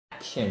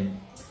action.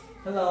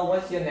 Hello,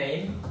 what's your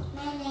name?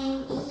 My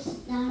name is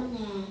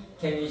Donna.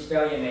 Can you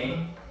spell your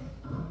name?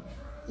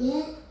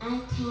 Yes,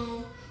 I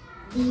can.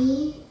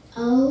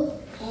 D-O-N-N-A.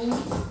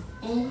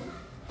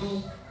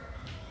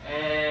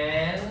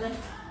 And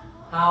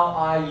how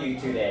are you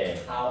today?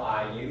 How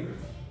are you?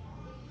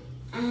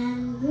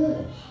 I'm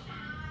good.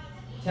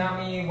 Tell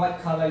me what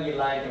color you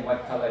like and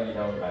what color you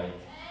don't like.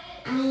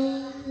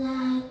 I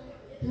like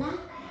black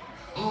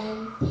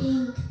and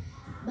pink,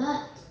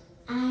 but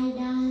I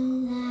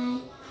don't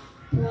like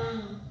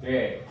brown.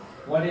 Good.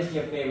 What is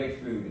your favorite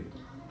food?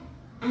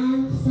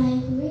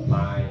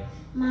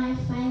 My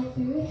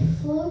favorite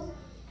food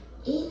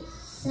is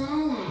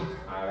salad.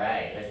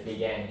 Alright, let's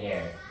begin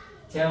here.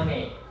 Tell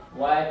me,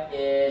 what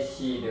is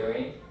she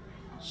doing?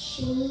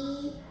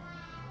 She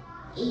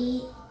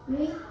is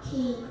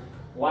drinking.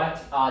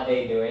 What are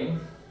they doing?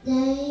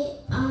 They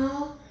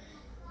are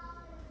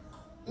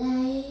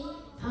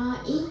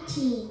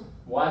eating.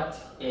 What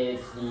is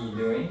he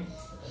doing?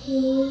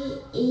 He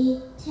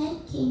is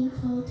taking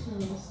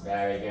photos.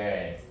 Very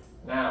good.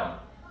 Now,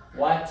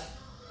 what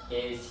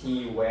is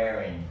he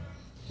wearing?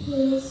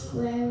 He's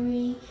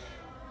wearing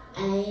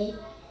a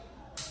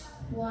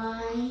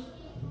white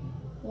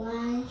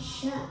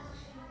shirt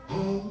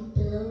and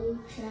blue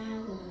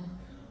trouser.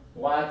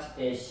 What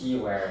is she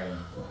wearing?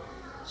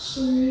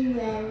 She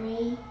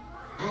wearing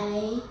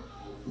a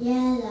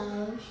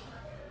yellow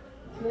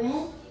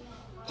dress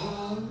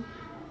and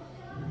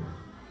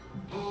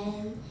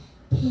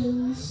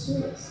pink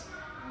shoes.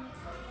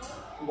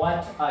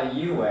 What are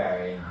you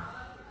wearing?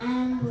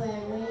 I'm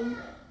wearing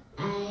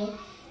a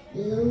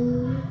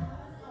blue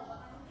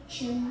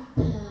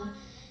jumper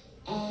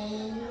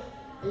and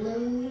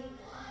blue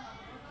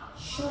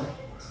short.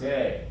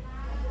 Good.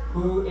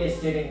 Who is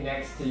sitting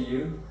next to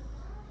you?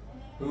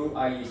 Who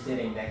are you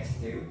sitting next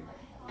to?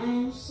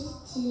 I'm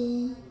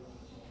sitting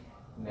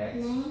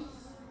Next.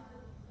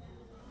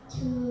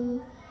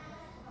 to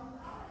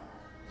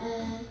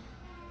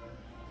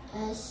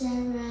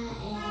Sarah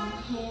and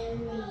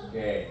Harry.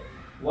 Good.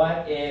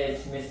 What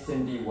is Miss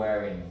Cindy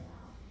wearing?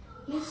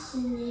 Miss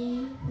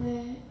Cindy,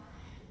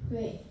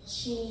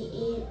 she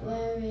is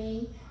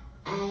wearing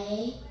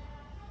a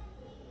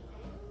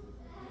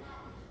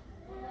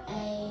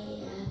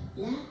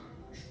black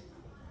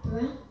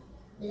dress.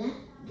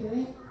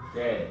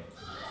 Good.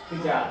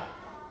 Good job.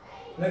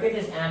 Look at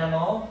this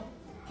animal.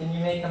 Can you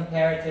make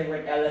comparative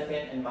with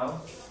elephant and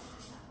mouse?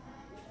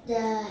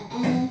 The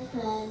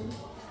elephant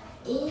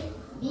is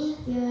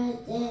bigger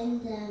than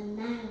the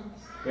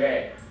mouse.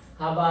 Good.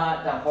 How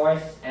about the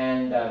horse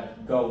and the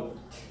goat?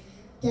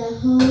 The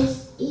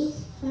horse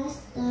is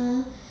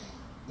faster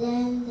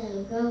than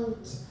the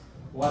goat.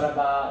 What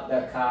about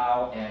the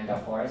cow and the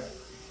horse?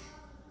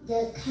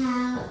 The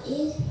cow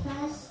is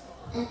fast.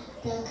 The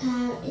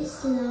cow is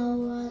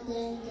slower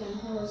than the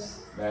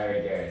horse.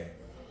 Very good.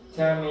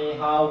 Tell me,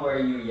 how were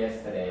you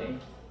yesterday?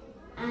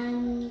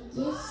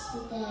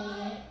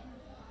 Yesterday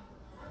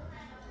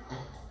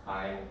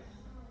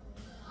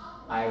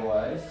I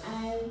was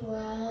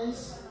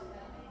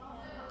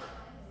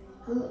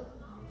good.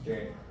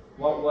 good.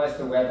 What was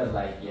the weather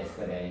like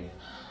yesterday?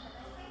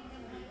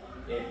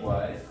 It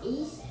was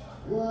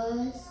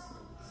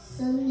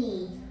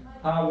Sunny.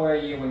 How were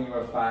you when you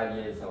were 5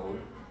 years old?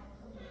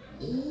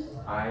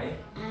 I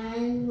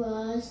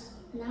was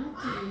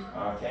naughty.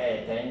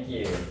 Okay, thank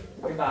you.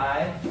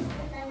 Goodbye.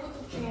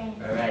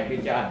 Alright,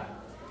 good job.